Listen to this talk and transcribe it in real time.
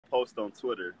post on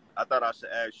Twitter. I thought I should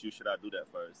ask you, should I do that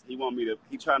first?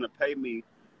 He trying to pay me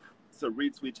to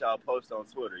retweet y'all post on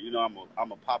Twitter. You know,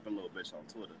 I'm a popping little bitch on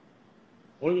Twitter.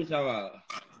 What are you talking about?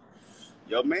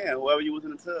 Yo, man, whoever you was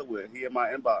in the tub with, he in my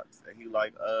inbox, and he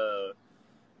like,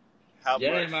 how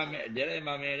that much? Ain't my man. That ain't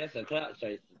my man. That's a clout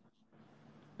chaser.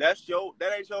 That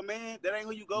ain't your man? That ain't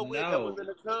who you go with that was in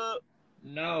the tub?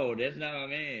 No, that's not my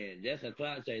man. That's a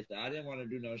clout chaser. I didn't want to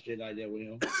do no shit like that with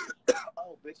him.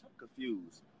 Oh, bitch, I'm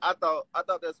confused. I thought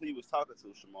that's who you was talking to,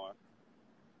 Shamar.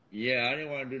 Yeah, I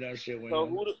didn't want to do no shit with him.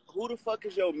 So who the fuck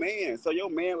is your man? So your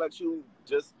man let you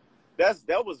just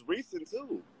that was recent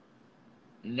too.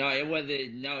 No, it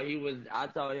wasn't. No, he was. I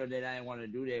told him that I didn't want to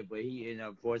do that, but he ended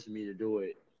up forcing me to do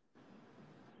it.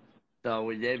 So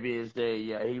with that being said,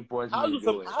 yeah, he forced me to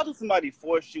do it. How does somebody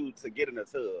force you to get in a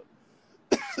tub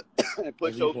and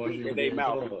put your feet in their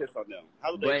mouth and piss on them?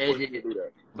 How do they force you to do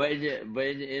that? But at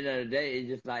the end of the day, it's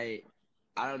just like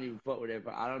I don't even fuck with that.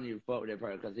 I don't even fuck with that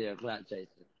person because he's a clout chaser.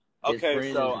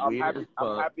 Okay, so I'm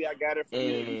happy I got it from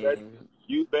you.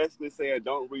 You basically saying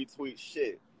don't retweet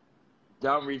shit.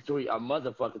 Don't retweet a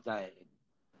motherfucking thing.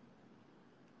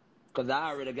 Because I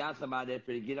already got somebody that's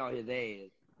finna get on his ass.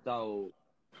 So,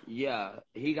 yeah,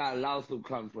 he got a lawsuit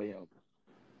coming for him.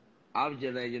 I'm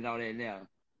just letting you know that now.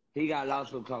 He got a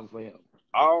lawsuit coming for him.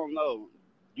 I don't know.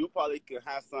 You probably can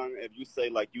have something if you say,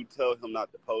 like, you tell him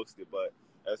not to post it. But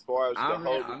as far as the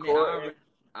whole recording,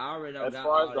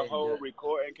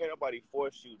 recording, can't nobody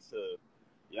force you to,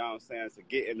 you know what I'm saying, to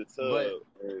get in the tub.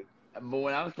 But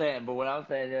what I'm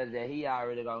saying is that he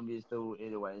already gonna get sued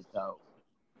anyway, so.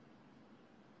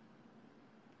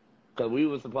 Cause we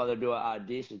were supposed to do an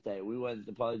audition tape. We wasn't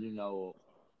supposed to do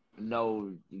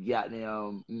no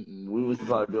goddamn. We were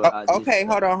supposed to do an audition. Okay,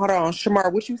 hold on. Shamar,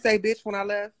 what you say, bitch, when I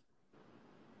left?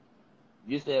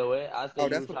 You said what? I said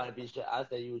you were trying to be shy. I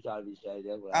said you were trying to be shy.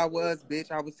 That's what I was,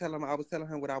 bitch. I was telling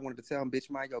him what I wanted to tell him, bitch.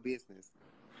 Mind your business.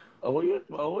 Who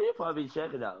you probably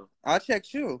checking out? I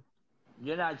checked you.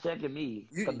 You're not checking me.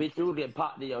 Cause bitch, you will get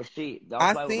popped in your shit.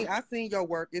 I seen your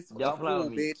work. It's cool,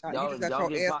 bitch. You just got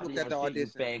your ass whooped at the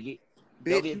audition.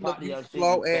 Bitch, you look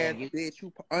slow ass bitch.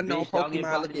 You unknown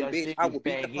Pokemon looking bitch. I will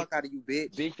beat the fuck out of you,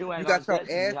 bitch. You got your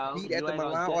ass beat at the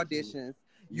Milan auditions.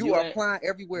 You are applying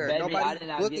everywhere. Baby, Nobody's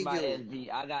looking at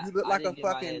you. You look like a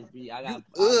fucking.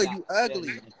 You ugly.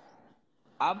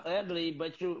 I'm ugly,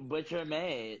 but you're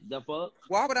mad. The fuck?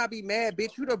 Why would I be mad,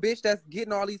 bitch? You the bitch that's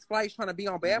getting all these flights trying to be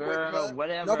on Bad Boys Club.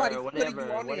 Nobody's putting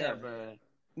you on there.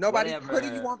 Nobody's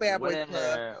putting you on Bad Boys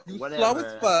Club. You slow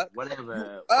as fuck.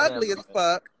 You ugly as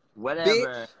fuck.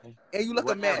 Bitch. And you look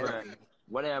a mess.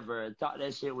 Whatever. Talk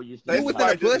that shit when you see you was in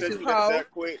the bushes, hoe.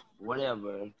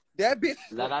 Whatever. That bitch,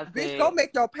 like I said, bitch, go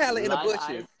make your pallet in the bushes.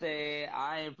 I said,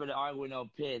 I ain't finna argue with no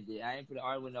peasant. I ain't finna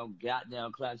argue with no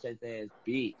goddamn clout chasing ass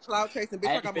bitch. Clout chasing bitch,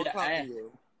 I got more clout than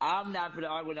you. I'm not finna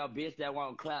argue with no bitch that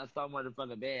want clout so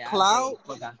motherfucking bad. Clout?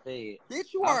 I said.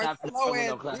 Bitch, you are a slow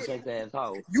ass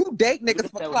bitch. You date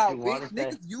niggas for clout, bitch.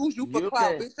 Niggas use you for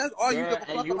clout, bitch. That's all you give a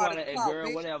fuck about is clout,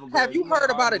 bitch. Have you heard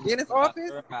about a dentist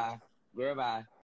office? Girl, bye.